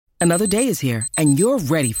Another day is here, and you're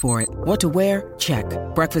ready for it. What to wear? Check.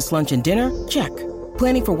 Breakfast, lunch, and dinner? Check.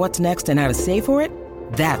 Planning for what's next and how to save for it?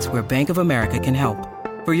 That's where Bank of America can help.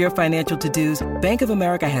 For your financial to-dos, Bank of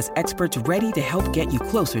America has experts ready to help get you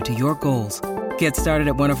closer to your goals. Get started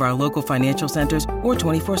at one of our local financial centers or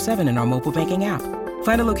 24/7 in our mobile banking app.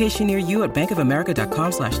 Find a location near you at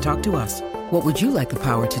bankofamerica.com/talktous. What would you like the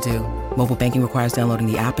power to do? Mobile banking requires downloading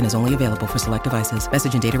the app and is only available for select devices.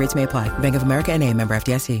 Message and data rates may apply. Bank of America N.A., member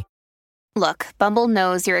FDIC. Look, Bumble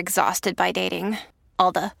knows you're exhausted by dating.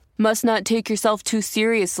 All the must not take yourself too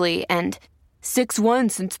seriously and 6'1"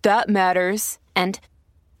 since that matters. And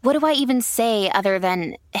what do I even say other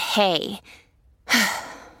than hey?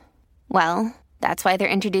 Well, that's why they're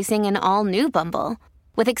introducing an all-new Bumble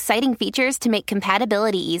with exciting features to make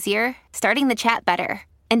compatibility easier, starting the chat better,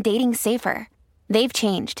 and dating safer. They've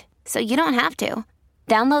changed, so you don't have to.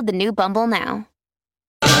 Download the new Bumble now.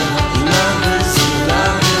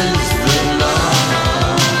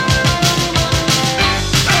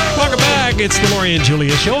 Welcome back. It's the Lori and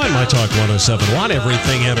Julia Show on My Talk 107.1,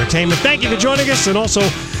 Everything Entertainment. Thank you for joining us, and also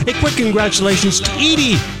a quick congratulations to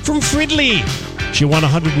Edie from Fridley. She won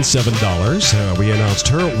 $107. We announced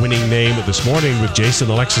her winning name this morning with Jason,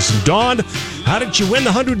 Alexis, and Dawn. How did she win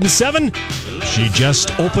the $107? She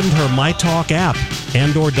just opened her My Talk app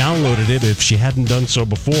and or downloaded it if she hadn't done so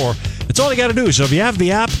before. That's all you got to do. So if you have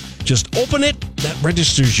the app, just open it. That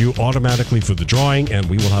registers you automatically for the drawing, and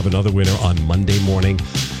we will have another winner on Monday morning,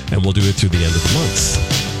 and we'll do it through the end of the month.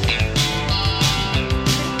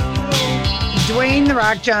 Dwayne "The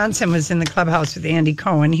Rock" Johnson was in the clubhouse with Andy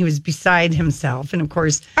Cohen. He was beside himself. And, of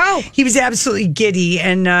course, he was absolutely giddy.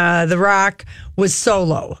 And The Rock was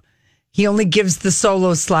solo. He only gives the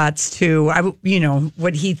solo slots to,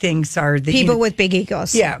 what he thinks are the people with big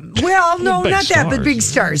egos. Yeah. Well, no, not that, but big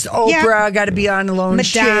stars. Oprah got to be on Alone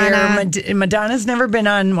Madonna. Share. Madonna's never been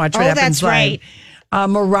on Watch What Happens Live. Right.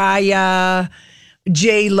 Mariah.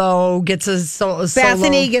 J-Lo gets a solo.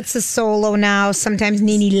 Bethany gets a solo now. Sometimes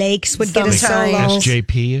Nene Lakes would get a solo.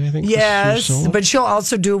 SJP, I think. Yes, but she'll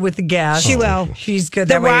also do it with the guest. She will. She's good.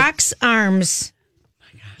 The Rock's arms.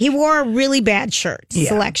 He wore a really bad shirt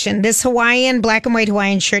selection. This Hawaiian, black and white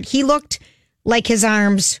Hawaiian shirt. He looked like his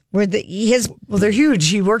arms were Well, they're huge.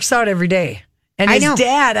 He works out every day. And his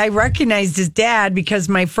dad, I recognized his dad because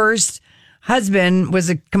my first husband was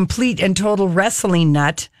a complete and total wrestling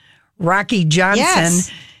nut. Rocky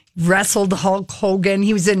Johnson wrestled Hulk Hogan.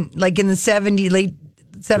 He was in the late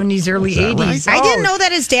 70s, early 80s. Right? I didn't know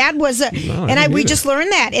that his dad was we just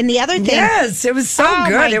learned that. And the other thing, yes, it was so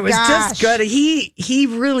good. It was just good. He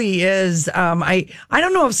really is. I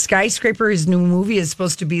don't know if Skyscraper, his new movie, is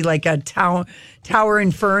supposed to be like a Tower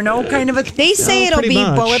Inferno kind of a thing. They say it'll be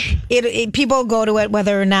bullet. People go to it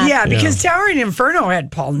whether or not. Yeah, because Tower Inferno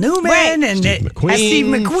had Paul Newman and Steve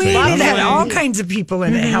McQueen. It had all kinds of people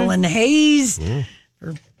in it. Helen Hayes.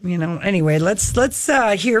 Anyway, let's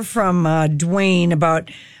hear from Dwayne about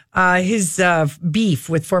his beef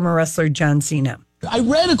with former wrestler John Cena. I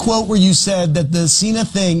read a quote where you said that the Cena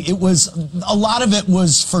thing, a lot of it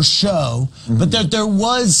was for show, but there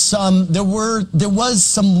was some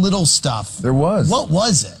little stuff. There was. What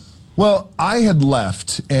was it? Well, I had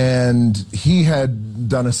left, and he had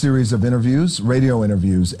done a series of radio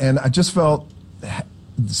interviews, and I just felt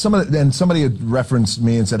somebody had referenced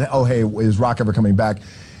me and said, "Oh, hey, is Rock ever coming back?"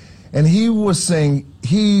 And he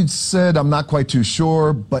said, "I'm not quite too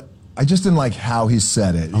sure, but I just didn't like how he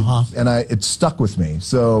said it." And it stuck with me.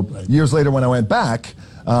 So years later when I went back,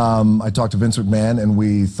 I talked to Vince McMahon, and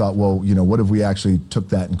we thought, well, what if we actually took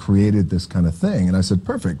that and created this kind of thing? And I said,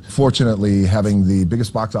 perfect. Fortunately, having the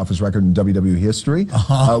biggest box office record in WWE history,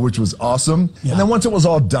 which was awesome. Yeah. And then once it was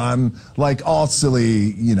all done, like all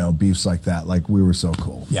silly, beefs like that, like we were so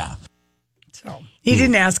cool. Yeah. So he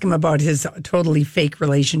didn't ask him about his totally fake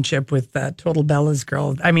relationship with Total Bella's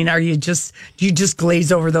girl. I mean, do you just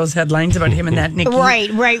glaze over those headlines about him and that Nikki?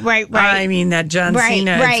 Right. I mean, that John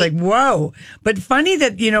Cena. It's like, whoa. But funny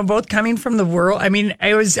that, both coming from the world. I mean,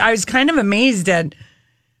 I was kind of amazed at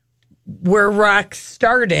where Rock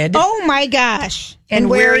started. Oh my gosh.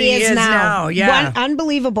 And where he is now. Yeah.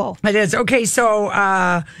 Unbelievable. It is. Okay, so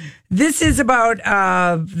this is about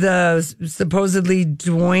the supposedly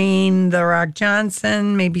Dwayne "The Rock"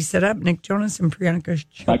 Johnson, maybe set up Nick Jonas and Priyanka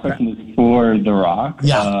Chopra. My question is for The Rock.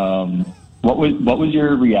 Yeah. What was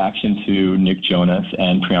your reaction to Nick Jonas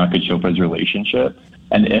and Priyanka Chopra's relationship?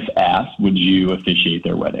 And if asked, would you officiate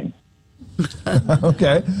their wedding?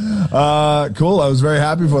 Okay. Cool. I was very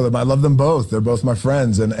happy for them. I love them both. They're both my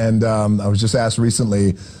friends. And I was just asked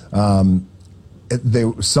recently,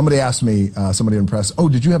 somebody asked me, somebody in press, "Oh,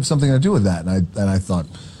 did you have something to do with that?" And I thought,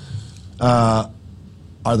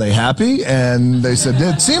 are they happy? And they said,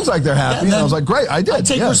 it seems like they're happy. And I was like, great, I did. I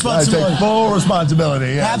take responsibility. I take full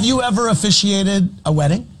responsibility. Yeah. Have you ever officiated a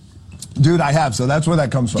wedding? Dude, I have. So that's where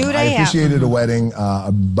that comes from. Dude, I officiated a wedding.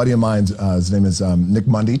 A buddy of mine, his name is Nick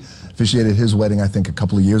Mundy, officiated his wedding, I think, a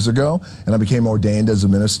couple of years ago. And I became ordained as a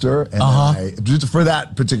minister and just for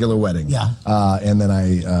that particular wedding. Yeah. And then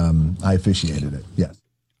I officiated it. Yes.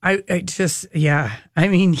 I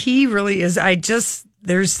mean, he really is.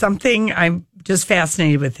 There's something, I'm just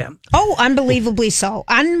fascinated with him. Oh, unbelievably so.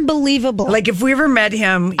 Unbelievable. Like if we ever met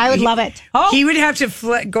him, I would love it. He would have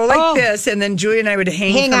to go like this, and then Julie and I would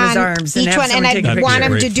hang from his arms. Each and one, and I'd want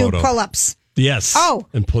him to do pull-ups. Yes. Oh.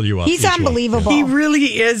 And pull you up. He's unbelievable. He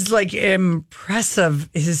really is like impressive.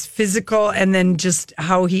 His physical, and then just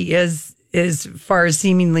how he is as far as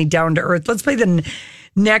seemingly down to earth. Let's play the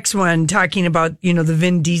next one, talking about, the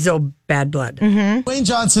Vin Diesel bad blood. Mm-hmm. Dwayne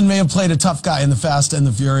Johnson may have played a tough guy in the Fast and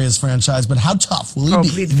the Furious franchise, but how tough will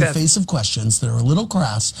he be in the face of questions that are a little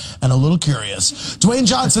crass and a little curious? Dwayne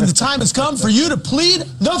Johnson, the time has come for you to plead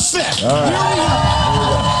the fifth. All right. Here we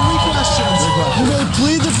go. 3 questions. You may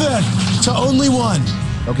plead the fifth to only one.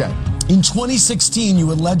 Okay. In 2016,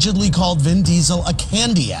 you allegedly called Vin Diesel a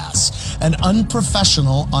candy ass and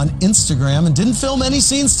unprofessional on Instagram and didn't film any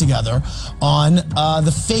scenes together on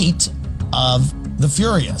the fate of the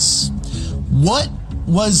Furious. What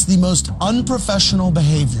was the most unprofessional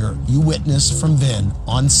behavior you witnessed from Vin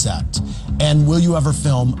on set? And will you ever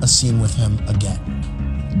film a scene with him again?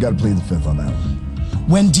 You got to plead the fifth on that one.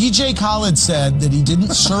 When DJ Khaled said that he didn't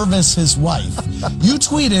service his wife, you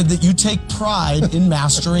tweeted that you take pride in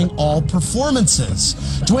mastering all performances.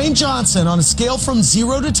 Dwayne Johnson, on a scale from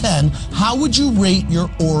 0 to 10, how would you rate your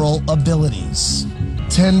oral abilities?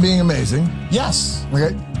 10 being amazing. Yes.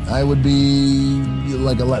 Okay. I would be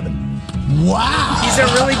like 11. Wow. He's a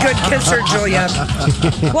really good kisser, Julia.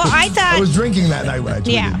 Well, I thought... I was drinking that night when I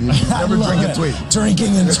tweeted. Yeah. You never drink and tweet.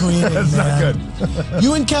 Drinking and tweeting. That's man. not good.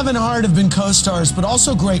 You and Kevin Hart have been co-stars, but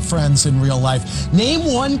also great friends in real life. Name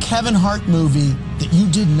one Kevin Hart movie that you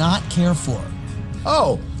did not care for.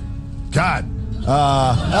 Oh, God.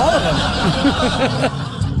 All of them.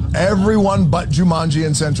 Everyone but Jumanji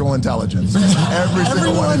and Central Intelligence. Every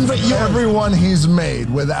single one. But you. Everyone he's made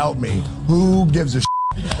without me. Who gives a shit?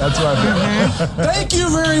 That's what I feel. Thank you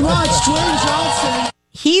very much, Dwayne Johnson.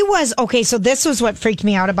 He was, okay, so this was what freaked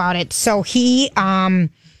me out about it. So he said...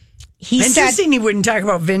 Interesting he wouldn't talk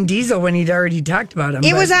about Vin Diesel when he'd already talked about him.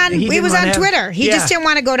 It was on Twitter. He just didn't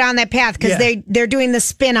want to go down that path because they're doing the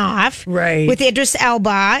spin-off with Idris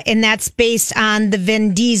Elba, and that's based on the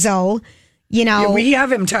Vin Diesel, we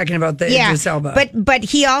have him talking about the Idris Elba. But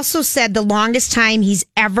he also said the longest time he's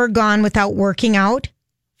ever gone without working out,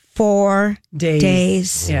 4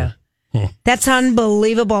 days. Yeah. That's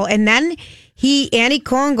unbelievable. And then Andy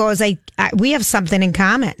Cohen goes, we have something in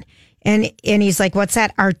common. And he's like, what's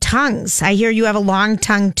that? Our tongues. I hear you have a long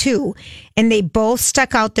tongue too. And they both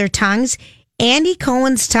stuck out their tongues. Andy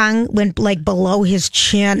Cohen's tongue went like below his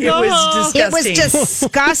chin. It was disgusting. It was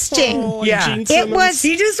disgusting. It was.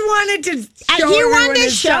 He just wanted to show He wanted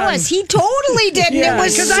to show us. He totally did. Yeah, it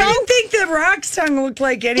was because I didn't think the Rock's tongue looked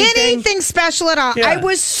like anything special at all. Yeah. I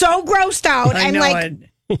was so grossed out. I'm like,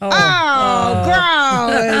 gross. I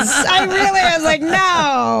really was like,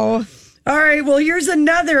 no. All right, well, here's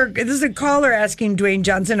another. This is a caller asking Dwayne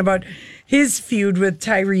Johnson about his feud with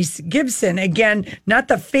Tyrese Gibson. Again, not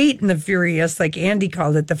the Fate and the Furious, like Andy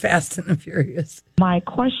called it, the Fast and the Furious. My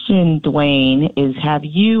question, Dwayne, is have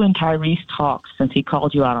you and Tyrese talked since he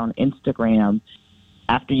called you out on Instagram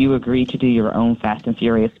after you agreed to do your own Fast and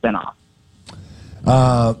Furious spinoff?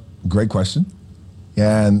 Great question.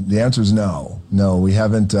 And the answer is no. No, we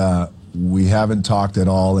haven't talked at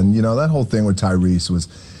all. And, that whole thing with Tyrese was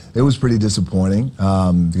pretty disappointing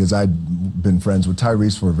because I'd been friends with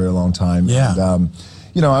Tyrese for a very long time. Yeah. And,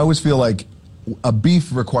 I always feel like a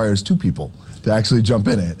beef requires 2 people to actually jump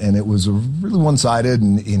in it. And it was really one-sided,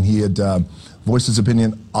 and he had voiced his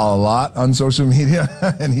opinion a lot on social media.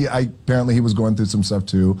 And apparently he was going through some stuff,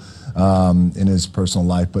 too, in his personal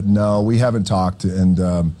life. But, no, we haven't talked, and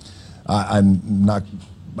I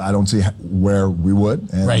don't see where we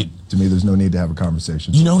would. And right. To me, there's no need to have a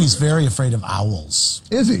conversation. He's very afraid of owls.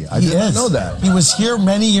 Is he? I didn't know that. He was here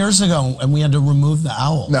many years ago, and we had to remove the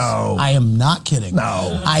owls. No. I am not kidding.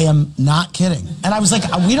 No. I am not kidding. And I was like,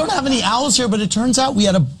 we don't have any owls here, but it turns out we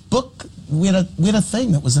had a book, we had a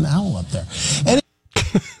thing that was an owl up there. And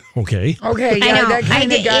Okay, I yeah, know. that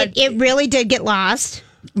kind of got... It really did get lost.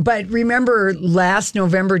 But remember, last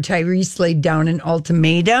November, Tyrese laid down an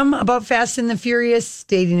ultimatum about Fast and the Furious,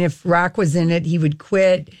 stating if Rock was in it, he would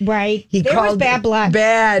quit. Right. There was bad blood.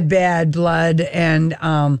 Bad blood. And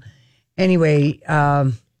anyway,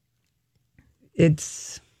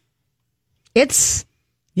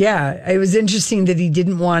 Yeah, it was interesting that he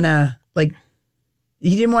didn't want to,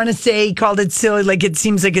 say, he called it silly. Like, it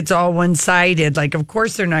seems like it's all one-sided. Like, of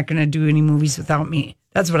course they're not going to do any movies without me.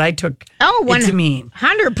 That's what I took it to mean.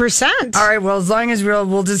 100%. All right, well, as long as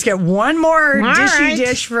we'll just get one more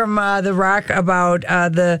dish from The Rock about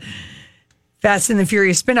the Fast and the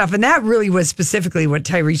Furious spinoff. And that really was specifically what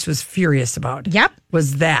Tyrese was furious about. Yep.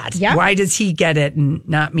 Was that. Yep. Why does he get it and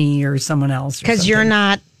not me or someone else? Because you're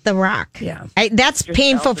not The Rock. Yeah. That's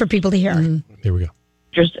painful for people to hear. Mm-hmm. Here we go.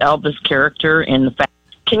 Idris Elba's character in the Fast.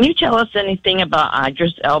 Can you tell us anything about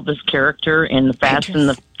Idris Elba's character in the Fast and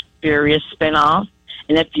the Furious spinoff?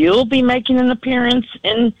 And if you'll be making an appearance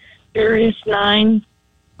in Furious 9?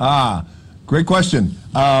 Great question.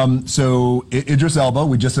 So Idris Elba,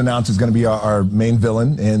 we just announced, is going to be our main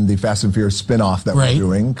villain in the Fast and Furious spinoff that we're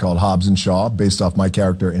doing called Hobbs and Shaw, based off my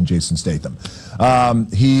character and Jason Statham.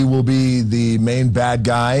 He will be the main bad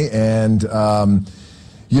guy, and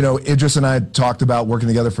Idris and I talked about working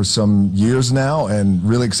together for some years now, and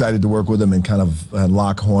really excited to work with him and kind of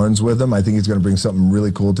lock horns with him. I think he's going to bring something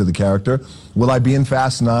really cool to the character. Will I be in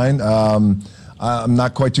Fast 9? I'm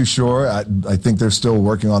not quite too sure. I think they're still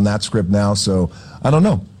working on that script now, so I don't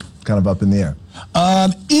know. Kind of up in the air.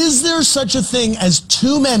 Is there such a thing as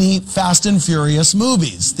too many Fast and Furious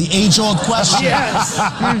movies? The age-old question. Yes.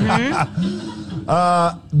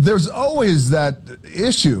 There's always that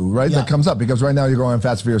issue, right, that comes up, because right now you're going on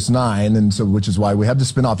Fast and Furious 9, and so which is why we have to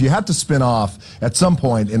spin off. You have to spin off at some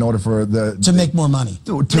point in order for to make more money.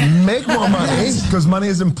 To make more money, because money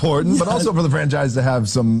is important, but also for the franchise to have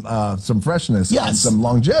some freshness and some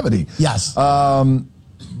longevity. Yes.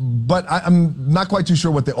 But I'm not quite too sure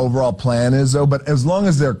what the overall plan is, though. But as long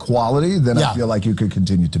as they're quality, then I feel like you could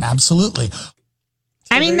continue to. Absolutely.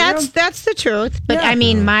 I mean, that's the truth. But I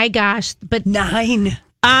mean, my gosh. But 9.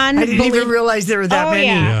 I didn't even realize there were that many.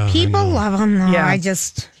 Yeah. People love them, though. Yeah. I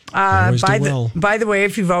just. By the way,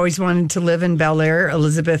 if you've always wanted to live in Bel Air,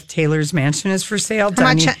 Elizabeth Taylor's mansion is for sale.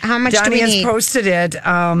 How much Donnie do we has need? Posted it.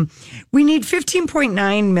 We need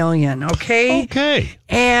 $15.9 million. Okay.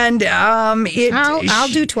 And I'll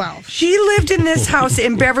do 12. She lived in this house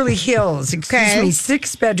in Beverly Hills. Excuse me,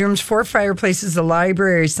 6 bedrooms, 4 fireplaces, a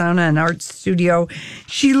library, sauna, and art studio.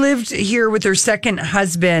 She lived here with her second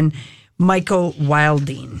husband, Michael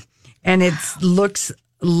Wilding, and it looks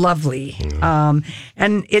lovely. And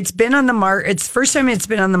it's been on the market. It's the first time it's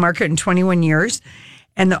been on the market in 21 years.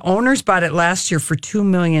 And the owners bought it last year for $2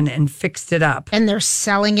 million and fixed it up. And they're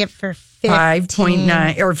selling it for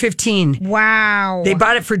 5.9 or 15. Wow. They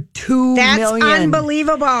bought it for $2 million. That's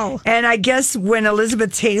unbelievable. And I guess when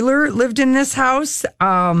Elizabeth Taylor lived in this house,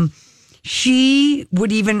 she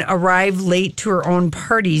would even arrive late to her own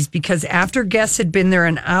parties because after guests had been there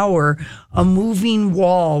an hour, a moving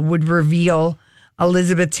wall would reveal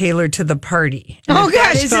Elizabeth Taylor to the party. And gosh.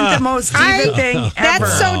 That isn't the most diva thing ever.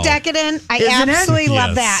 That's so decadent. I absolutely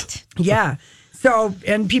love that. Yeah. So,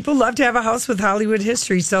 and people love to have a house with Hollywood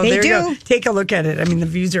history. So there you go. Take a look at it. I mean, the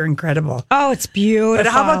views are incredible. Oh, it's beautiful. But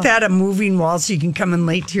how about that? A moving wall so you can come in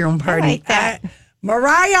late to your own party. I like that.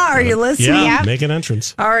 Mariah, are you listening? Yeah, make an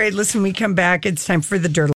entrance. All right, listen, we come back. It's time for the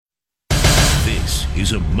Dirt Alert. This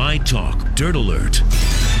is a My Talk Dirt Alert.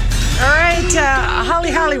 All right, Holly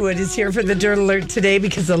Hollywood is here for the Dirt Alert today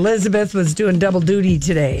because Elizabeth was doing double duty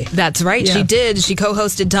today. That's right, she did. She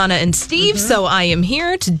co-hosted Donna and Steve, so I am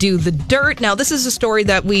here to do the dirt. Now, this is a story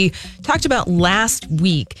that we talked about last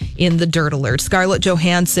week in the Dirt Alert. Scarlett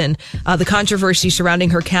Johansson, the controversy surrounding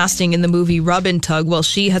her casting in the movie Rub and Tug. Well,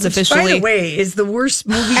 she has officially... By the way, is the worst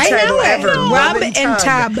movie title ever. Rub and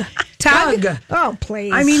Tub. Tug. Oh,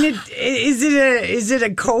 please. I mean, is it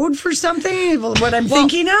a code for something? What I'm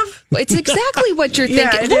thinking of? It's exactly what you're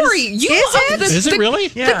thinking. Lori, you Is it really?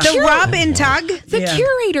 The Rub and Tug? The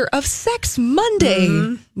curator of Sex Monday.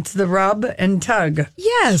 Mm-hmm. It's the Rub and Tug.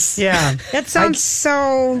 Yes. Yeah. That sounds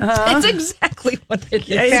so... It's exactly what it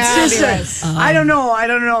is. It's just I don't know. I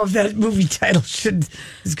don't know if that movie title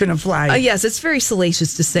is going to fly. Yes, it's very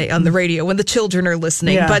salacious to say on the radio when the children are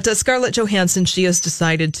listening. Yeah. But Scarlett Johansson, she has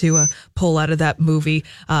decided to pull out of that movie.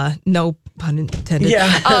 No pun intended.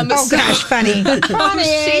 Yeah. Gosh, funny.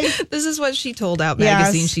 This is what she told Out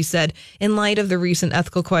Magazine. Yes. She said, in light of the recent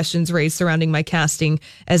ethical questions raised surrounding my casting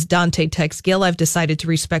as Dante Tex Gill, I've decided to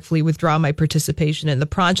respectfully withdraw my participation in the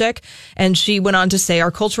project. And she went on to say,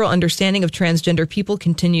 our cultural understanding of transgender people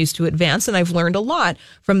continues to advance, and I've learned a lot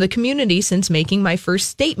from the community since making my first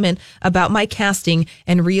statement about my casting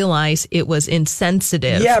and realize it was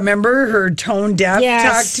insensitive. Yeah, remember her tone deaf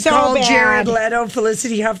talk to call Jared Leto,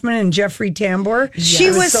 Felicity Huffman, and Jeffrey Tambor?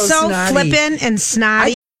 She was so snotty. flippant and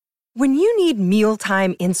snotty. When you need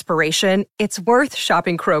mealtime inspiration, it's worth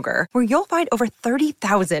shopping Kroger, where you'll find over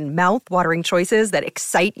 30,000 mouth-watering choices that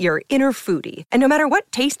excite your inner foodie. And no matter what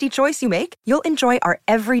tasty choice you make, you'll enjoy our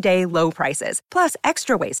everyday low prices, plus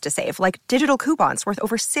extra ways to save, like digital coupons worth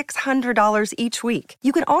over $600 each week.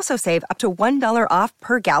 You can also save up to $1 off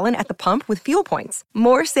per gallon at the pump with fuel points.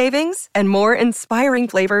 More savings and more inspiring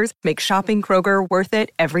flavors make shopping Kroger worth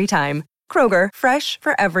it every time. Kroger, fresh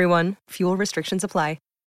for everyone. Fuel restrictions apply.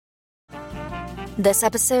 This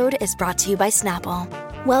episode is brought to you by Snapple.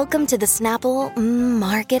 Welcome to the Snapple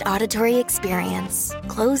Market Auditory Experience.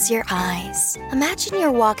 Close your eyes. Imagine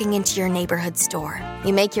you're walking into your neighborhood store.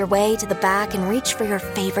 You make your way to the back and reach for your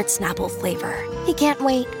favorite Snapple flavor. You can't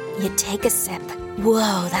wait. You take a sip.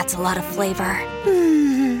 Whoa, that's a lot of flavor.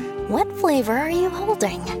 What flavor are you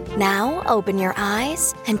holding? Now open your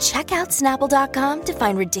eyes and check out Snapple.com to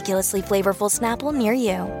find ridiculously flavorful Snapple near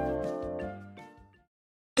you.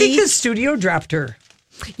 I think the studio dropped her.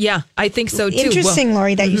 Yeah, I think so too. Interesting,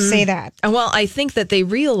 Lori, that you say that. Well, I think that they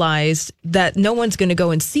realized that no one's going to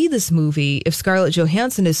go and see this movie if Scarlett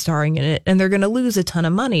Johansson is starring in it, and they're going to lose a ton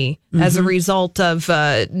of money as a result of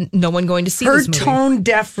no one going to see this movie. Her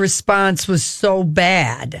tone-deaf response was so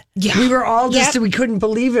bad. Yeah. We were all just, we couldn't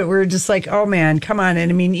believe it. We were just like, oh man, come on.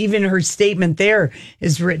 And I mean, even her statement there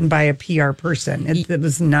is written by a PR person. It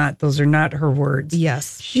was not, those are not her words.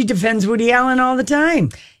 Yes. She defends Woody Allen all the time.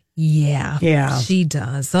 Yeah, she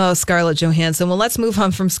does. Oh, Scarlett Johansson. Well, let's move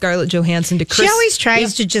on from Scarlett Johansson to Chris. She always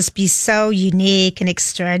tries to just be so unique and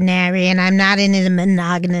extraordinary, and I'm not in a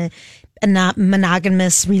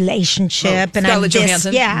monogamous relationship. And Scarlett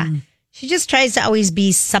Johansson? Yeah. She just tries to always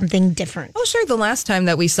be something different. Oh, sure. The last time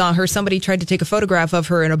that we saw her, somebody tried to take a photograph of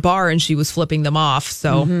her in a bar and she was flipping them off.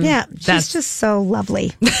 So yeah, she's just so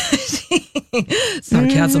lovely.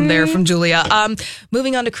 Sarcasm there from Julia.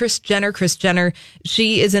 Moving on to Kris Jenner. Kris Jenner,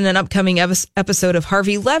 she is in an upcoming episode of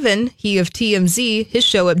Harvey Levin, he of TMZ, his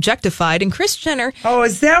show Objectified. And Kris Jenner. Oh,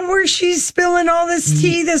 is that where she's spilling all this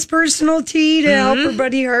tea, this personal tea to help her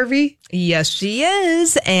buddy Harvey? Yes, she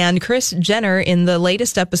is. And Kris Jenner, in the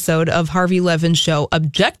latest episode of Harvey Levin's show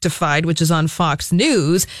Objectified, which is on Fox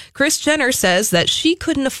News, Kris Jenner says that she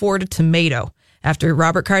couldn't afford a tomato. After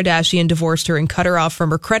Robert Kardashian divorced her and cut her off from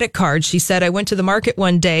her credit card, she said, I went to the market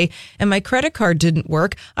one day and my credit card didn't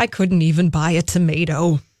work. I couldn't even buy a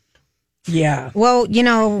tomato. Yeah. Well, you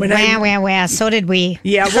know, so did we.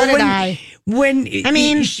 Yeah. So did I.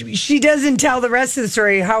 She doesn't tell the rest of the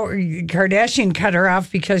story how Kardashian cut her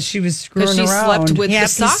off because she was screwing around. Because she slept with the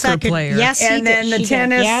soccer player. Yes, and then the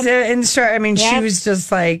tennis instructor. I mean, she was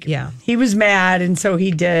just like, he was mad, and so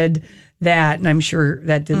he did that. And I'm sure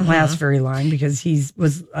that didn't last very long because he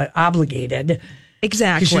was obligated.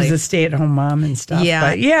 Exactly. She was a stay-at-home mom and stuff. Yeah.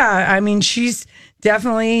 But yeah, I mean, she's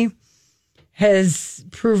definitely has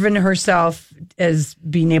proven herself as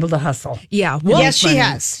being able to hustle. Yeah. Well, yes, she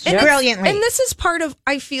has. And brilliantly. And this is part of,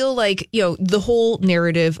 I feel like, the whole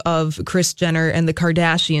narrative of Kris Jenner and the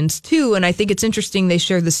Kardashians, too. And I think it's interesting they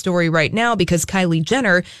share the story right now because Kylie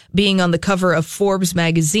Jenner, being on the cover of Forbes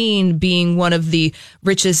magazine, being one of the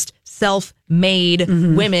richest self-made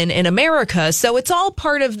women in America. So it's all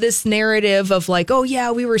part of this narrative of like, oh,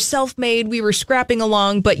 yeah, we were self-made, we were scrapping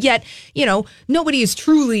along, but yet, nobody is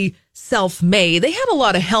truly self-made. They had a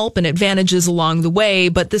lot of help and advantages along the way,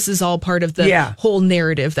 but this is all part of the whole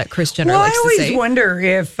narrative that Kris Jenner likes to say. I always wonder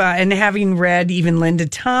if, and having read even Linda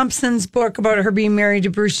Thompson's book about her being married to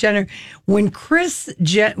Bruce Jenner, when Kris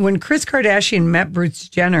Kardashian met Bruce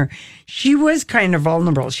Jenner, she was kind of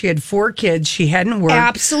vulnerable. She had 4 kids. She hadn't worked.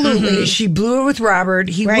 Absolutely. She blew it with Robert.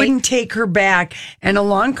 He wouldn't take her back. And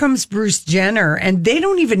along comes Bruce Jenner, and they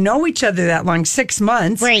don't even know each other that long, 6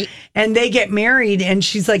 months. Right. And they get married, and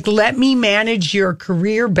she's like, let me manage your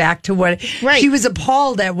career back to what... Right. She was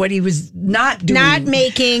appalled at what he was not doing. Not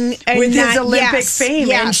making... with his Olympic fame.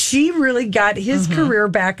 Yes. And she really got his career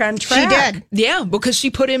back on track. She did. Yeah, because she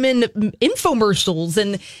put him in infomercials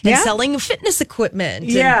and selling fitness equipment.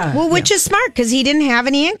 Yeah. Which is smart because he didn't have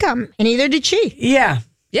any income, and neither did she. Yeah.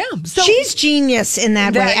 Yeah. So she's genius in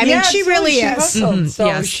that way. I mean, she really is.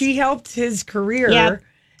 So she helped his career. Yep.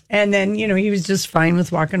 And then, he was just fine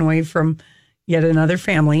with walking away from yet another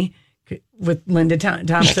family with Linda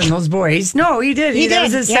Thompson, those boys. No, he did. That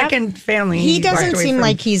was his second family. He doesn't seem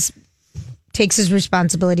like takes his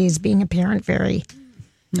responsibility as being a parent very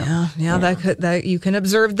Yeah, that you can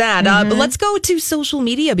observe that. But let's go to social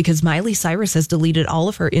media because Miley Cyrus has deleted all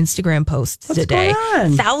of her Instagram posts today.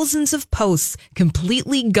 Going on? Thousands of posts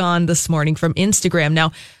completely gone this morning from Instagram.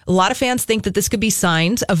 Now, a lot of fans think that this could be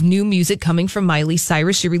signs of new music coming from Miley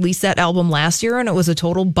Cyrus. She released that album last year and it was a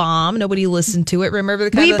total bomb. Nobody listened to it. Remember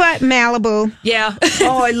the We bought Malibu. Yeah.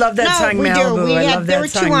 Oh, I love that song, Malibu. There were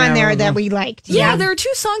two on there that we liked. Yeah, there were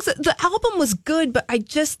two songs. The album was good, but I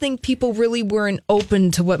just think people really weren't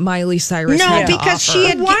open to what Miley Cyrus had to because offer. she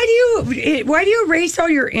had. Why do you erase all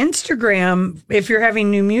your Instagram if you're having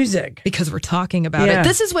new music? Because we're talking about it.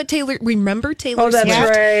 This is what Taylor Swift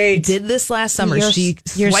right. did this last summer. She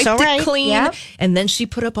you're wiped so it right. clean, Yep. and then she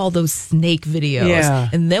put up all those snake videos. Yeah.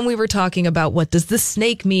 And then we were talking about what does the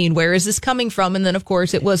snake mean? Where is this coming from? And then, of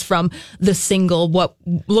course, it was from the single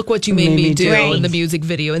 "Look What You Made Me Do" in the music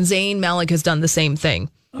video. And Zayn Malik has done the same thing.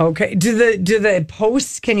 Okay. Do the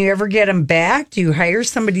posts, can you ever get them back? Do you hire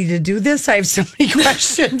somebody to do this? I have so many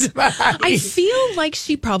questions about it. I feel like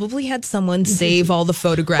she probably had someone save all the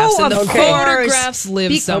photographs, and the photographs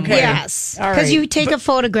live somewhere. Yes, because you take a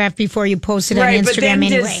photograph before you post it on Instagram but then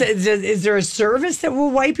anyway. Is there a service that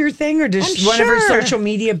will wipe your thing, or does one of her social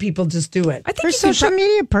media people just do it? I think Her social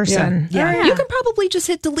media person. Yeah. You can probably just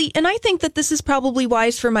hit delete. And I think that this is probably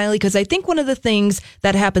wise for Miley because I think one of the things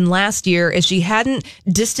that happened last year is she hadn't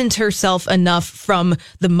distanced herself enough from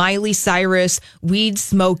the Miley Cyrus weed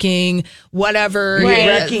smoking, whatever,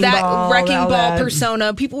 Wrecking Ball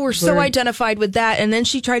persona. People were so identified with that. And then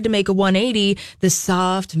she tried to make a 180, the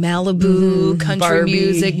soft Malibu country Barbie,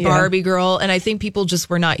 music, Barbie girl. And I think people just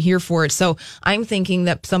were not here for it. So I'm thinking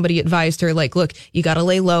that somebody advised her, like, look, you got to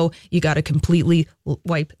lay low. You got to completely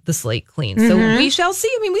wipe the slate clean. So we shall see.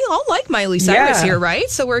 I mean, we all like Miley Cyrus here, right?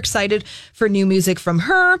 So we're excited for new music from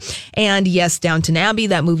her. And yes, Downton Abbey,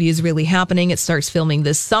 that movie is really happening. It starts filming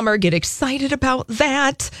this summer. Get excited about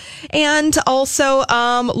that. And also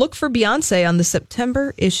look for Beyonce on the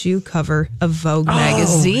September issue cover of Vogue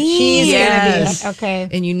magazine. She's going to be. Okay.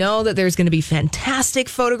 And you know that there's going to be fantastic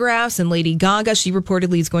photographs. And Lady Gaga, she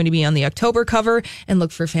reportedly is going to be on the October cover. And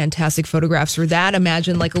look for fantastic photographs for that.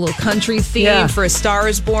 Imagine like a little country theme for A Star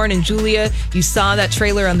Is Born. And Julia, you saw that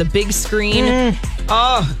trailer on the big screen.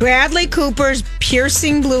 Oh, Bradley Cooper's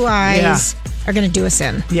piercing blue eyes are going to do us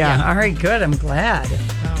in. Yeah. All right. Good. I'm glad.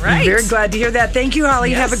 all right. I'm very glad to hear that. Thank you,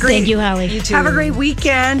 Holly. Yes. Have a great. Thank you, Holly. You too. Have a great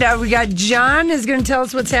weekend. We got John is going to tell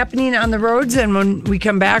us what's happening on the roads, and when we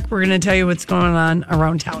come back, we're going to tell you what's going on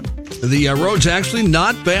around town. The road's actually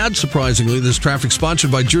not bad, surprisingly. This traffic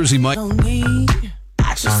sponsored by Jersey Mike.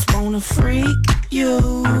 I just wanna freak you.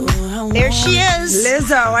 There she is.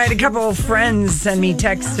 Lizzo. I had a couple of friends send me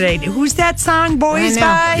texts today. Who's that song, Boys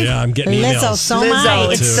by? Yeah, I'm getting Lizzo, emails. so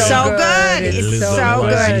much. It's so good. It's Lizzo, so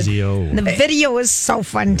good. YCZO. The video is so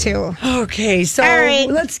fun too. Okay, so All right.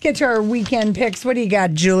 let's get to our weekend picks. What do you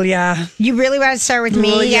got, Julia? You really want to start with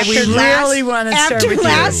me? Well, yeah, we really want to start with After you.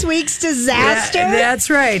 last week's disaster? Yeah, that's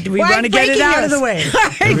right. We Well, want to get it breaking out of news. the way. All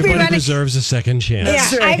right, we Everybody wanna- deserves a second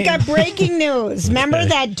chance. Yeah, right. I've got breaking news. Remember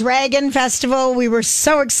that Dragon Festival we were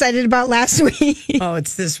so excited about last week? Oh,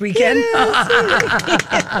 it's this weekend?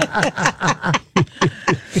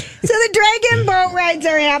 So the Dragon boat rides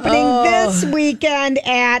are happening this weekend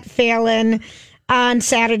at Phelan on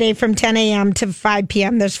Saturday from 10 a.m. to 5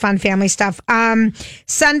 p.m. There's fun family stuff.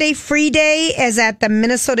 Sunday free day is at the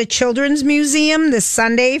Minnesota Children's Museum this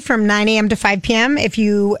Sunday from 9 a.m. to 5 p.m. If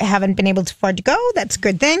you haven't been able to afford to go, that's a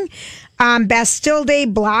good thing. Bastille Day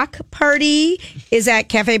block party is at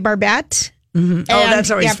Cafe Barbette. Oh,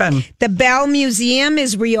 that's always fun. The Bell Museum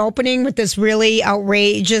is reopening with this really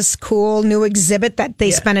outrageous, cool new exhibit that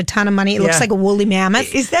they spent a ton of money. It looks like a woolly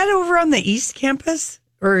mammoth. Is that over on the East Campus?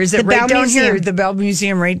 Or is it The right Bell down Museum. here? The Bell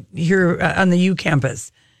Museum right here on the U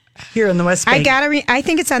campus, here on the West Bank. I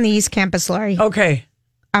think it's on the East Campus, Lori. Okay.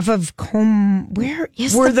 Off of where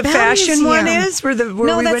is Where the Bell fashion one Museum? is? Where we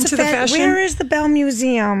that's went to the fashion? Where is the Bell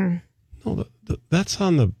Museum? No, that's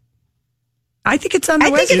on the. I think it's on the I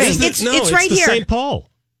West think Bank. it's right the here. St. Paul.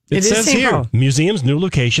 It is says St. here, Paul. museum's new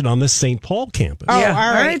location on the St. Paul campus. Oh, Yeah.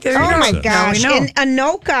 all right. There you Oh go. my Now gosh! we know. And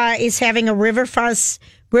Anoka is having a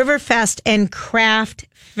Riverfest and Craft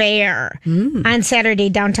Fair on Saturday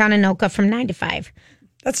downtown Anoka from 9 to 5.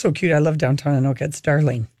 That's so cute. I love downtown Anoka. It's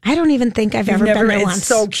darling. I don't even think I've ever been there It's once.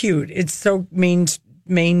 so cute. It's so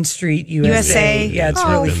Main Street USA. Yeah, it's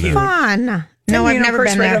oh, really cute. fun. No, And, I've of never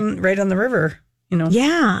course, been there. right on the river. You know.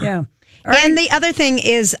 Yeah. Yeah. And the other thing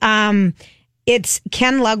is, it's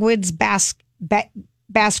Ken Lugwood's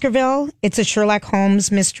Baskerville. It's a Sherlock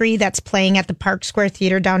Holmes mystery that's playing at the Park Square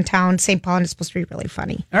Theater downtown St. Paul, and it's supposed to be really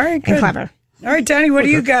funny. All right, good. And clever. All right, Donnie, what do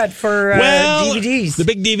you got for DVDs? The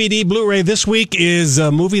big DVD Blu-ray this week is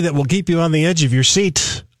a movie that will keep you on the edge of your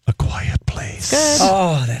seat. A Quiet Place. Good.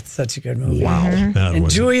 Oh, that's such a good movie. Wow. And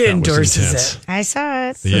Julia endorses it. I saw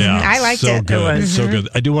it. Yeah. I liked so it. Good. So good.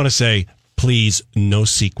 I do want to say, please, no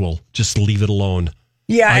sequel. Just leave it alone.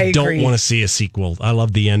 Yeah, I don't agree. want to see a sequel. I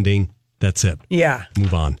love the ending. That's it. Yeah.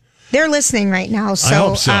 Move on. They're listening right now. So, I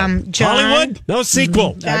hope so. John, Hollywood, no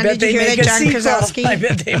sequel. John, I bet did you they hear make that, a John sequel. Krasinski? I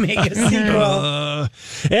bet they make a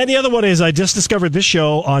sequel. And the other one is I just discovered this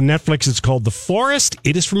show on Netflix. It's called The Forest.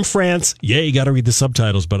 It is from France. Yeah, you got to read the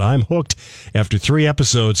subtitles, but I'm hooked. After 3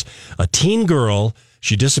 episodes, a teen girl,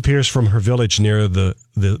 she disappears from her village near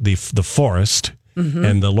the forest,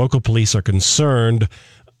 and the local police are concerned,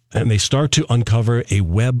 and they start to uncover a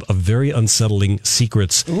web of very unsettling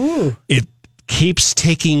secrets. Ooh. It keeps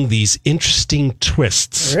taking these interesting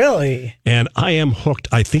twists. Really? And I am hooked.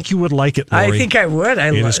 I think you would like it, Lori. I think I would.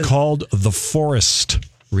 It is called The Forest.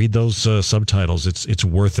 Read those subtitles. It's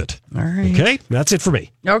worth it. All right. Okay, that's it for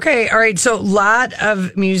me. Okay, all right. So, lot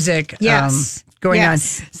of music going on.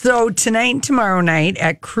 So, tonight and tomorrow night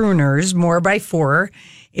at Crooners, More by 4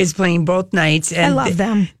 is playing both nights. And I love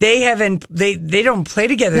them. They don't play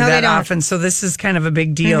together that they don't. often, so this is kind of a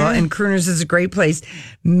big deal. And Crooners is a great place.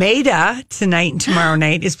 Maida tonight and tomorrow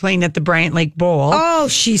night is playing at the Bryant Lake Bowl. Oh,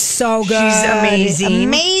 she's so good. She's amazing.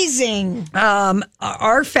 Amazing.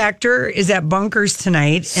 R Factor is at Bunkers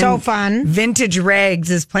tonight. So and fun. Vintage Rags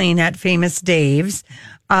is playing at Famous Dave's.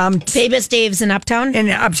 Famous Dave's in Uptown? In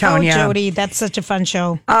Uptown, yeah. Jody, that's such a fun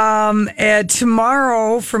show.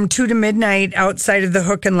 Tomorrow from 2 to midnight outside of the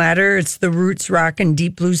Hook and Ladder, it's the Roots Rock and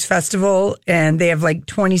Deep Blues Festival. And they have like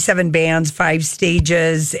 27 bands, 5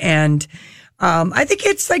 stages. And I think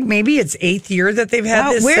it's like maybe it's 8th year that they've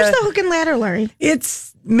had this. Where's the Hook and Ladder, Larry?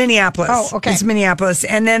 It's Minneapolis. Oh, okay. It's Minneapolis.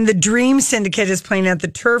 And then the Dream Syndicate is playing at the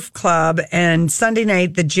Turf Club. And Sunday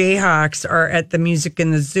night, the Jayhawks are at the Music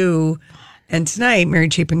in the Zoo. And tonight, Mary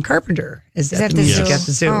Chapin Carpenter is at the Music at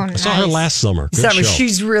the Zoo. Oh, I saw her last summer. Good show.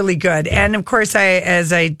 She's really good. Yeah. And of course,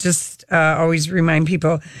 as I just always remind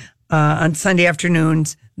people, on Sunday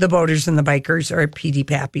afternoons, the boaters and the bikers are at PD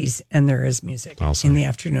Pappy's, and there is music in the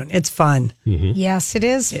afternoon. It's fun. Mm-hmm. Yes, it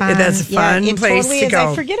is fun. That's a fun it place totally to is.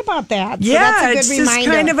 go. I forget about that. So Yeah, that's a good it's reminder.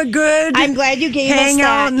 just kind of a good. I'm glad you gave us that. Hang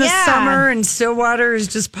out in the Yeah. summer, and Stillwater is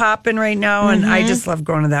just popping right now, and I just love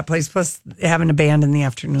going to that place. Plus, having a band in the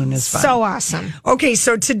afternoon is fun. So awesome. Okay,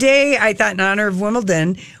 so today I thought in honor of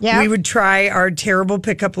Wimbledon, we would try our terrible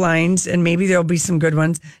pickup lines, and maybe there'll be some good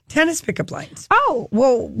ones. Tennis pickup lines. Oh,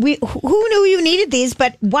 well, who knew you needed these?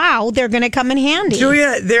 But wow, they're going to come in handy.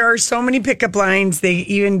 Julia, there are so many pickup lines. They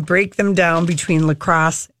even break them down between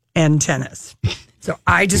lacrosse and tennis. So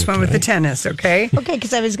I just went with the tennis, okay? Okay,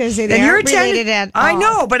 because I was going to say they And aren't related at all. I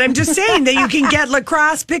know, but I'm just saying that you can get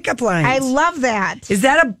lacrosse pickup lines. I love that. Is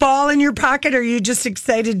that a ball in your pocket, or are you just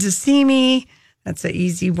excited to see me? That's an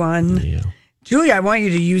easy one. Yeah. Julia, I want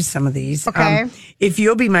you to use some of these. Okay. If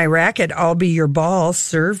you'll be my racket, I'll be your ball.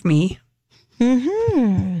 Serve me.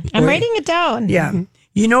 I'm writing it down. Yeah.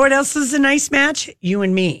 You know what else is a nice match? You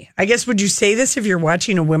and me. I guess, would you say this if you're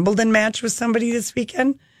watching a Wimbledon match with somebody this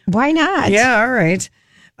weekend? Why not? Yeah, all right.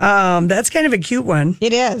 That's kind of a cute one.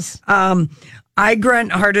 It is. I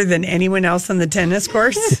grunt harder than anyone else on the tennis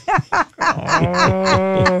course.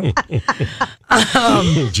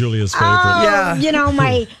 Julia's favorite. Yeah. You know,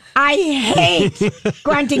 I hate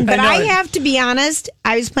grunting, but I have to be honest.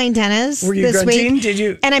 I was playing tennis Were you this grunting? week. Did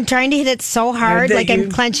you? And I'm trying to hit it so hard, that like you-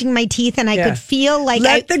 I'm clenching my teeth, and I Yeah. could feel like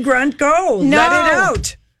Let the grunt go. No. Let it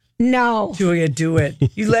out. No. Julia, do it.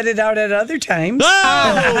 You let it out at other times.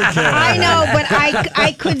 I know, but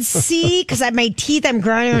I could see because my teeth, I'm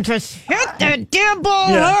grinding and just hit the damn ball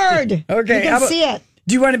hard. Okay. You can see it.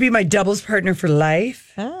 Do you want to be my doubles partner for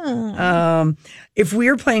life? Oh. If we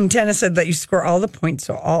were playing tennis, I'd let you score all the points,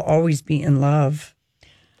 so I'll always be in love.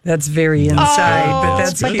 That's very inside, but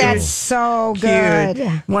that's cute. That's so Cute.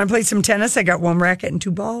 good. Want to play some tennis? I got 1 racket and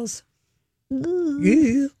 2 balls.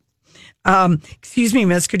 Yeah. Excuse me,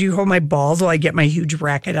 miss, could you hold my balls while I get my huge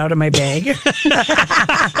racket out of my bag?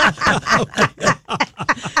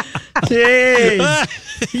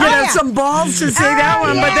 Jeez. You gotta have some balls to say that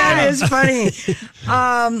one, but that is funny.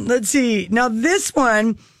 Let's see. Now, this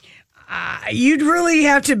one, you'd really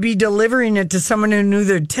have to be delivering it to someone who knew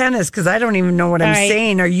their tennis, because I don't even know what I'm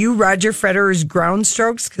saying. Are you Roger Federer's ground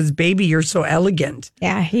strokes? Because, baby, you're so elegant.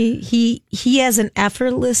 Yeah, he has an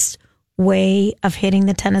effortless way of hitting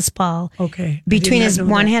the tennis ball. Okay. Between his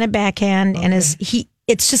one-handed backhand and it's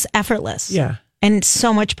just effortless. Yeah. And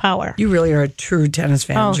so much power. You really are a true tennis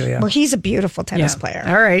fan, Julia. Well, he's a beautiful tennis player.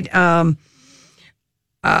 All right.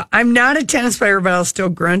 I'm not a tennis player, but I'll still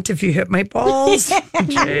grunt if you hit my balls.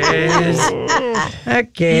 Jeez.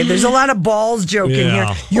 Okay, there's a lot of balls joking here.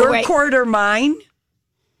 Your court or mine?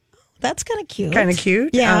 That's kind of cute. Kind of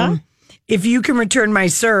cute. Yeah. If you can return my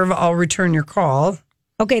serve, I'll return your call.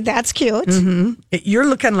 Okay, that's cute. Mm-hmm. You're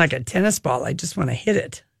looking like a tennis ball. I just want to hit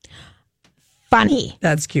it. Funny.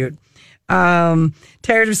 That's cute.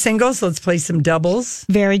 Tired of singles? Let's play some doubles.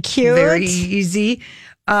 Very cute. Very easy.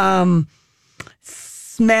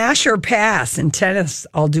 Smash or pass in tennis?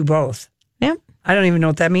 I'll do both. Yep. I don't even know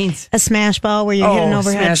what that means. A smash ball where you hit an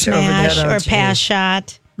overhead smash or pass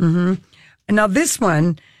shot. Mm-hmm. And now this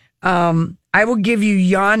one, I will give you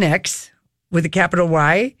Yonex with a capital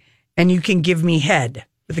Y, and you can give me head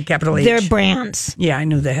with a capital H. They're brands. Yeah, I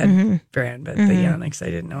knew the head brand, but the Yonex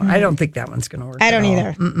I didn't know. I don't think that one's going to work. I don't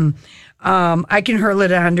either. I can hurl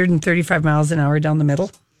it 135 miles an hour down the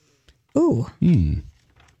middle. Ooh.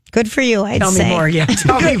 Good for you, I'd say. Tell me more. Yeah,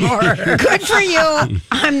 tell me more. Good for you.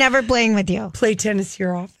 I'm never playing with you. Play tennis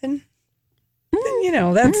here often? You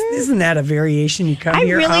know, isn't that a variation? You come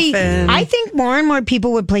here often? I think more and more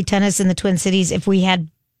people would play tennis in the Twin Cities if we had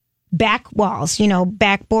back walls,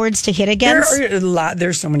 backboards to hit against.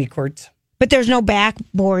 There's so many courts. But there's no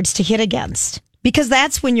backboards to hit against. Because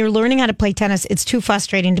that's when you're learning how to play tennis, it's too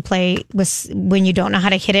frustrating to play with when you don't know how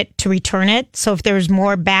to hit it to return it. So if there's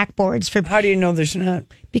more backboards for... How do you know there's not?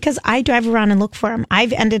 Because I drive around and look for them.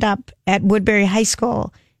 I've ended up at Woodbury High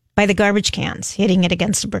School by the garbage cans, hitting it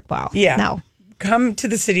against a brick wall. Yeah. No. Come to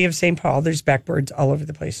the city of St. Paul. There's backboards all over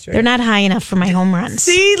the place. Right? They're not high enough for my home runs.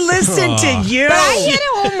 See, listen to you. But I hit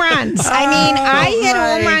home runs. I hit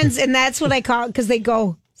home runs, and that's what I call it, because they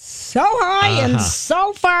go so high and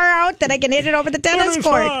so far out that I can hit it over the tennis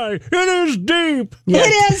court. High. It is deep. Yeah.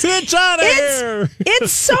 It is. It's out of here.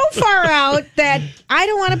 It's so far out that I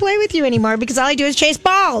don't want to play with you anymore because all I do is chase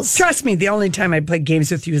balls. Trust me, the only time I play games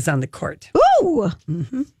with you is on the court. Ooh.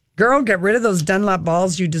 Mm-hmm. Girl, get rid of those Dunlop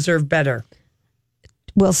balls. You deserve better.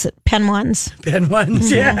 Wilson, Pen ones. Pen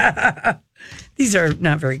ones, yeah. These are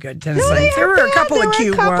not very good tennis lines. There were a couple of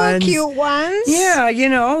cute ones.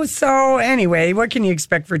 Yeah, so anyway, what can you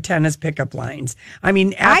expect for tennis pickup lines? I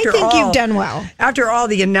mean, I think you've done well. After all,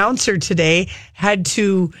 the announcer today had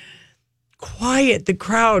to quiet the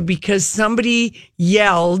crowd because somebody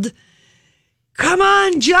yelled, "Come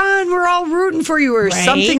on, John, we're all rooting for you," or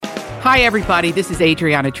something. Hi, everybody. This is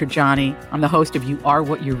Adriana Trajani. I'm the host of You Are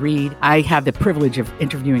What You Read. I have the privilege of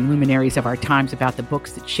interviewing luminaries of our times about the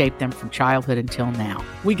books that shaped them from childhood until now.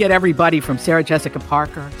 We get everybody from Sarah Jessica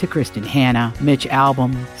Parker to Kristen Hanna, Mitch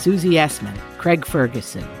Albom, Susie Essman, Craig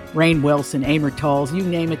Ferguson, Rainn Wilson, Amor Tolls, you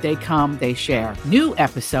name it, they come, they share. New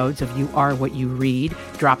episodes of You Are What You Read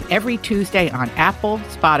drop every Tuesday on Apple,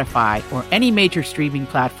 Spotify, or any major streaming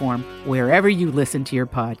platform wherever you listen to your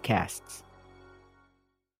podcasts.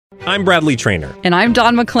 I'm Bradley Trainer. And I'm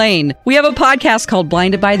Don McClain. We have a podcast called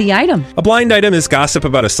Blinded by the Item. A blind item is gossip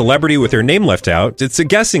about a celebrity with their name left out. It's a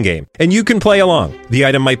guessing game, and you can play along. The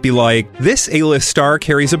item might be like, this A-list star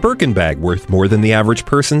carries a Birkin bag worth more than the average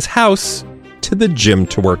person's house to the gym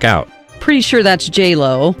to work out. Pretty sure that's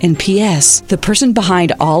J-Lo. And P.S., the person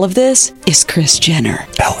behind all of this is Kris Jenner,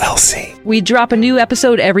 LLC. We drop a new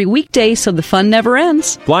episode every weekday so the fun never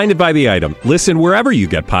ends. Blinded by the Item. Listen wherever you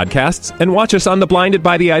get podcasts and watch us on the Blinded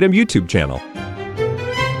by the Item YouTube channel.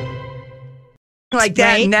 Like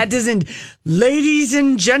that, right? And that doesn't, ladies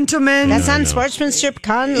and gentlemen. That's on sportsmanship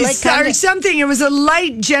or something. It was a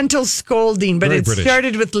light, gentle scolding, but Very it British.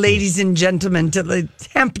 started with ladies and gentlemen to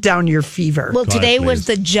temp down your fever. Well, today was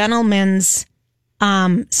the gentlemen's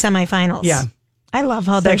semifinals. Yeah. I love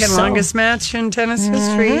how they're second longest match in tennis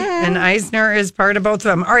history, and Eisner is part of both of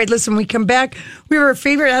them. All right, listen, we come back. We were our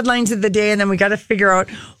favorite headlines of the day, and then we got to figure out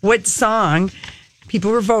what song.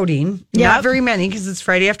 People were voting. Not very many because it's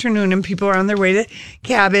Friday afternoon and people are on their way to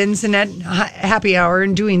cabins and at happy hour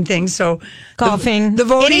and doing things. So golfing, the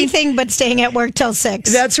voting, anything but staying at work till 6.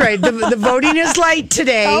 That's right. The voting is light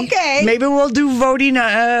today. Okay. Maybe we'll do voting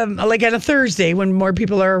like on a Thursday when more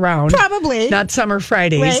people are around. Probably not summer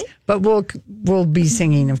Fridays, right. But we'll be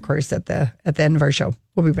singing, of course, at the end of our show.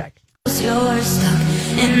 We'll be back. You're stuck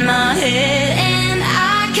in my head, and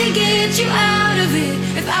I can get you out of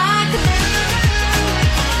it if I could.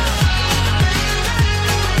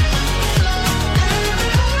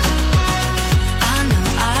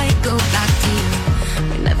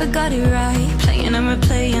 Got it right, playing and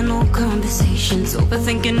replaying old conversations,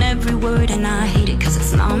 overthinking every word, and I hate it because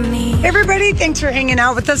it's not me. Hey everybody, thanks for hanging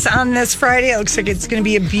out with us on this Friday. It looks like it's going to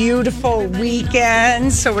be a beautiful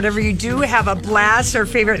weekend, so whatever you do, have a blast. Our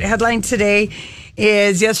favorite headline today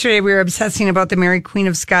is yesterday we were obsessing about the Mary Queen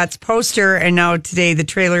of Scots poster, and now today the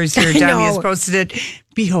trailer is here. Johnny has posted it.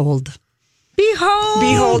 Behold.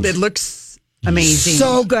 It looks amazing.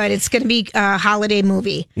 So good. It's going to be a holiday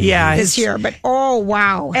movie. Yeah, this year. But oh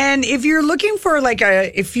wow! And if you're looking for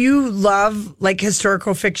if you love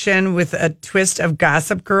historical fiction with a twist of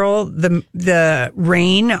Gossip Girl, the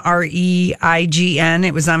Reign, REIGN,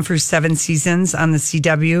 it was on for 7 seasons on the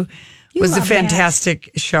CW. Was a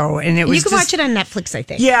fantastic show, and it was. You can watch it on Netflix, I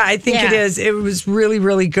think. Yeah, I think it is. It was really,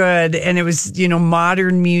 really good, and it was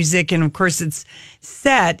modern music, and of course it's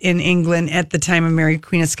set in England at the time of Mary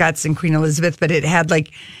Queen of Scots and Queen Elizabeth, but it had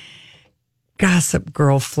Gossip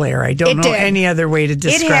Girl flair. I don't know any other way to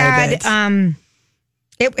describe it.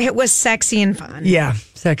 It was sexy and fun. Yeah,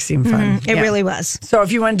 sexy and fun. It really was. So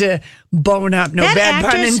if you wanted to bone up, no bad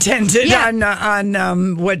pun intended,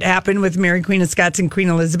 on what happened with Mary Queen of Scots and Queen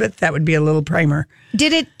Elizabeth, that would be a little primer.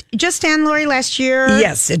 Did it just end, Lori, last year?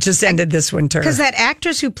 Yes, it just ended this winter. Because that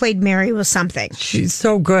actress who played Mary was something. She's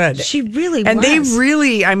so good. She really and was. And they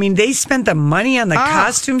really, they spent the money on the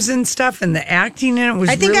costumes and stuff, and the acting in it was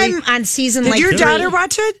I think really... I'm on season Did your 3. daughter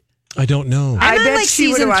watch it? I don't know. I bet she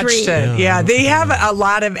would have watched it. Yeah, they have a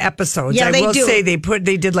lot of episodes. Yeah, I will do. say they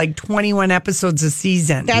did 21 episodes a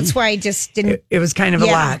season. That's why I just didn't. It was kind of a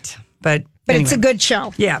lot, but anyway. It's a good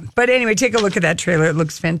show. Yeah, but anyway, take a look at that trailer. It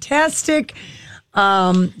looks fantastic.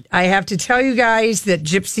 I have to tell you guys that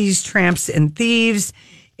Gypsies, Tramps, and Thieves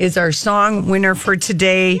is our song winner for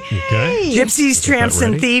today. Okay. Gypsies, Tramps,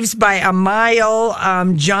 and Thieves by a mile.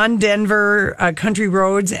 John Denver, Country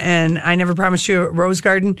Roads, and I Never Promised You a Rose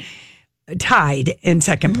Garden tied in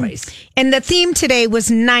second place. And the theme today was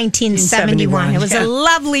 1971. It was a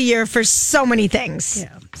lovely year for so many things.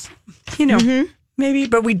 Yeah. Maybe,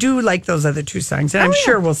 but we do like those other 2 songs, and I'm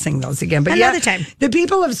sure we'll sing those again. But another time. The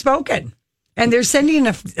people have spoken, and they're sending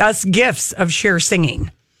us gifts of Cher singing.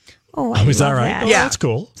 Oh, is that right? That. Oh, that's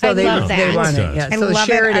cool. So they love that. want it. Yeah. I So love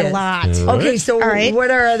share it a lot. Okay, so what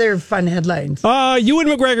are other fun headlines? Ewan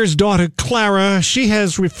McGregor's daughter, Clara, she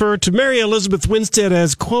has referred to Mary Elizabeth Winstead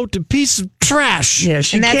as, quote, a piece of trash. Yeah,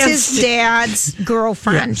 and that's his dad's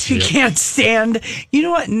girlfriend. She can't stand. You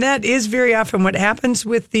know what? And that is very often what happens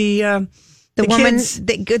with the woman, kids.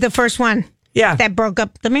 the first one. Yeah. That broke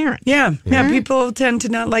up the marriage. Yeah. Yeah. People tend to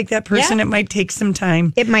not like that person. Yeah. It might take some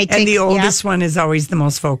time. It might take. And the oldest one is always the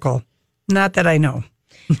most vocal. Not that I know.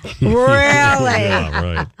 Really? Yeah,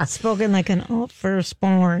 right. Spoken like an old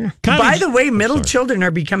firstborn. By the way, middle children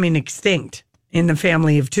are becoming extinct in the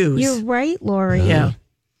family of 2s. You're right, Lori. Yeah.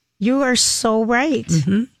 You are so right.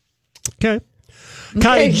 Okay.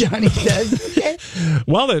 Okay, Johnny says. Okay.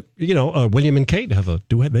 Well, William and Kate have a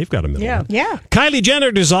duet. They've got a middle one. Yeah. Kylie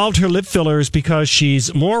Jenner dissolved her lip fillers because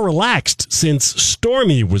she's more relaxed since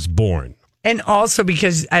Stormy was born. And also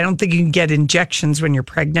because I don't think you can get injections when you're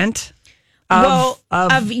pregnant. Of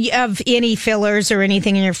any fillers or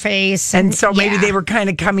anything in your face. And so maybe they were kind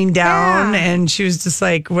of coming down and she was just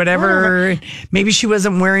like, whatever. Maybe she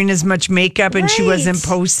wasn't wearing as much makeup and she wasn't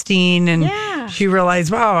posting. And she realized,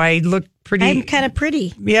 wow, I look pretty. I'm kind of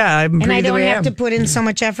pretty. Yeah, I'm pretty. And I don't the way have to put in so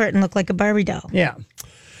much effort and look like a Barbie doll. Yeah.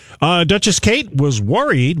 Duchess Kate was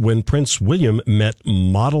worried when Prince William met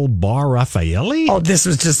model Bar Raffaelli. Oh, this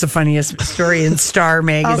was just the funniest story in Star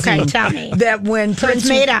magazine. Okay, tell me. That when Prince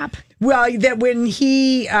made up. Well, that when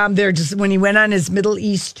he when he went on his Middle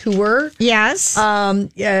East tour. Yes.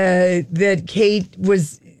 That Kate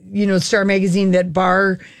was, Star magazine, that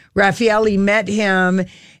Bar Raffaelli met him,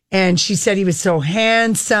 and she said he was so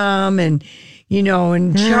handsome and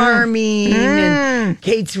and charming, and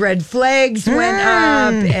Kate's red flags went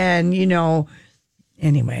up, and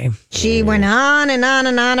anyway, she went on and on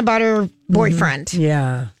and on about her boyfriend.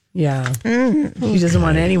 Yeah. She doesn't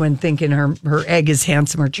want anyone thinking her egg is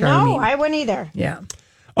handsome or charming. No, I wouldn't either. Yeah.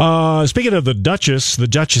 Speaking of the Duchesses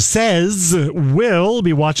will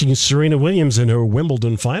be watching Serena Williams in her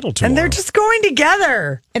Wimbledon final tomorrow. And they're just going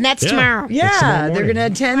together. And that's tomorrow. Yeah, they're going to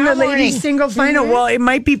attend the ladies' single final. Well, it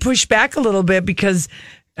might be pushed back a little bit because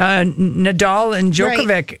Nadal and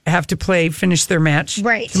Djokovic have to finish their match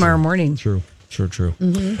tomorrow morning. True.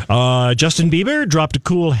 Justin Bieber dropped a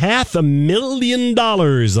cool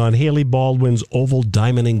 $500,000 on Hailey Baldwin's oval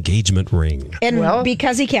diamond engagement ring. And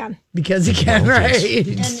because he can. Because he can, right.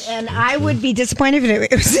 And I would be disappointed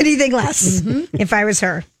if it was anything less if I was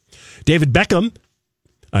her. David Beckham,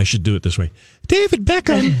 I should do it this way. David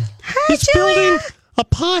Beckham is building a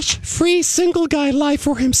posh, free single guy life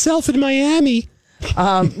for himself in Miami.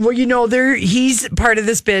 He's part of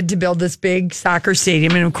this bid to build this big soccer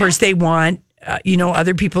stadium. And of course they want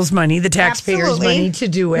other people's money, the taxpayers' money to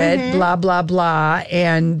do it, blah, blah, blah.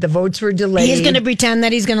 And the votes were delayed. He's going to pretend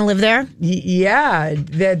that he's going to live there? Yeah.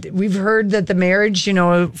 That we've heard that the marriage,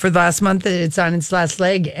 for the last month, it's on its last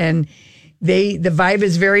leg. And the vibe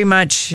is very much